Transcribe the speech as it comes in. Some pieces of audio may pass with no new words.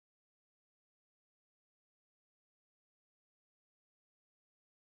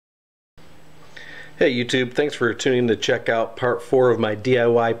Hey YouTube, thanks for tuning in to check out part 4 of my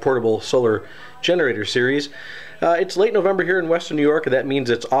DIY portable solar generator series. It's late November here in Western New York, and that means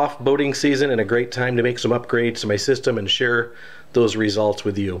it's off boating season and a great time to make some upgrades to my system and share those results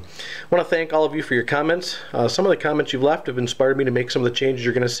with you. I want to thank all of you for your comments. Some of the comments you've left have inspired me to make some of the changes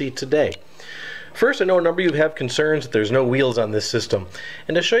you're going to see today. First, I know a number of you have concerns that there's no wheels on this system,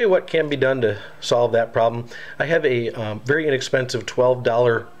 and to show you what can be done to solve that problem, I have a very inexpensive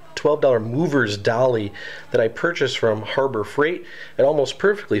 $12 movers dolly that I purchased from Harbor Freight. It almost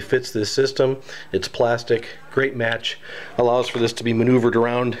perfectly fits this system. It's plastic, great match, allows for this to be maneuvered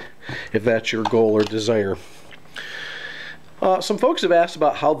around if that's your goal or desire. Some folks have asked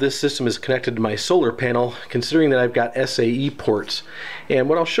about how this system is connected to my solar panel, considering that I've got SAE ports. And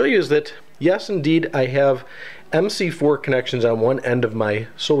what I'll show you is that yes, indeed, I have MC4 connections on one end of my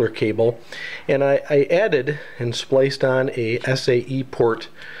solar cable, and I added and spliced on a SAE port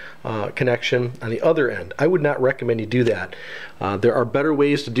connection on the other end. I would not recommend you do that. There are better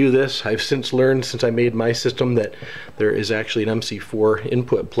ways to do this. I've since learned, since I made my system, that there is actually an MC4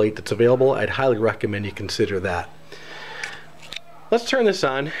 input plate that's available. I'd highly recommend you consider that. Let's turn this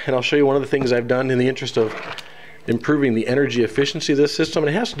on, and I'll show you one of the things I've done in the interest of improving the energy efficiency of this system, and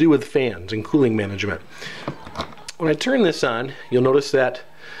it has to do with fans and cooling management. When I turn this on, you'll notice that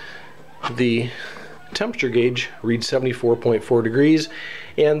the temperature gauge reads 74.4 degrees,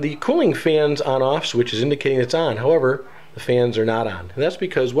 and the cooling fan's on-off switch is indicating it's on. However, the fans are not on. And that's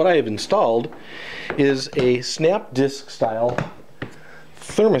because what I have installed is a snap disc style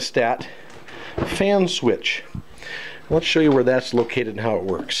thermostat fan switch. Let's show you where that's located and how it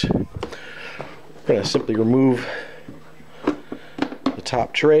works. I'm going to simply remove the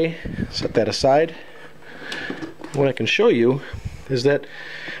top tray, set that aside. What I can show you is that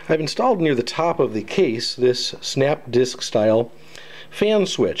I've installed near the top of the case this snap disc style fan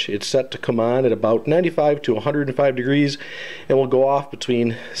switch. It's set to come on at about 95 to 105 degrees and will go off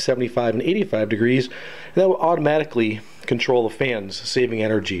between 75 and 85 degrees, and that will automatically control the fans, saving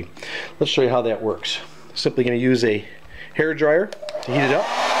energy. Let's show you how that works. Simply going to use a hair dryer to heat it up.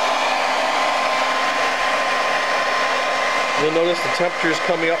 You'll notice the temperature is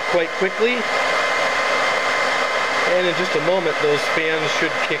coming up quite quickly, and in just a moment those fans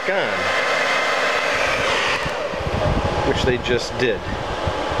should kick on, which they just did.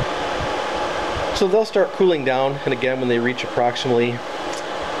 So they'll start cooling down, and again, when they reach approximately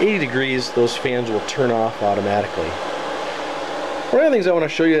 80 degrees, those fans will turn off automatically. One of the things I want to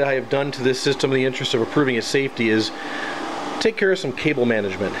show you that I have done to this system in the interest of improving its safety is take care of some cable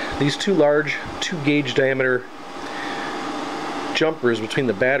management. These two large 2-gauge diameter jumpers between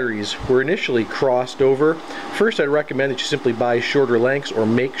the batteries were initially crossed over. First, I'd recommend that you simply buy shorter lengths or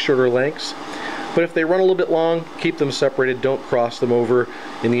make shorter lengths, but if they run a little bit long, keep them separated, don't cross them over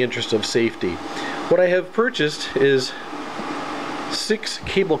in the interest of safety. What I have purchased is 6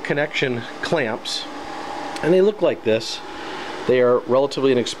 cable connection clamps, and they look like this. They are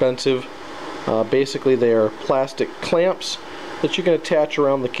relatively inexpensive. Basically, they are plastic clamps that you can attach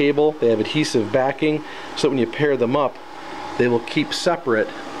around the cable. They have adhesive backing, so that when you pair them up, they will keep separate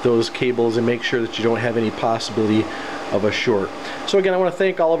those cables and make sure that you don't have any possibility of a short. So again, I want to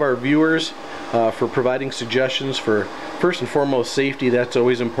thank all of our viewers for providing suggestions for, first and foremost, safety. That's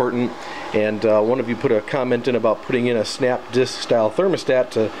always important. And one of you put a comment in about putting in a snap disc style thermostat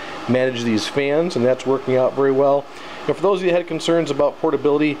to manage these fans, and that's working out very well. And for those of you that had concerns about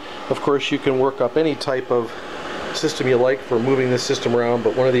portability, of course you can work up any type of system you like for moving this system around,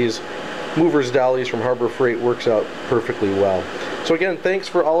 but one of these movers dollies from Harbor Freight works out perfectly well. So again, thanks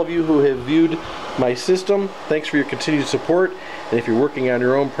for all of you who have viewed my system. Thanks for your continued support, and if you're working on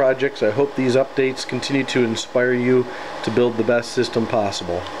your own projects, I hope these updates continue to inspire you to build the best system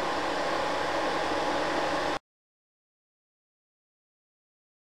possible.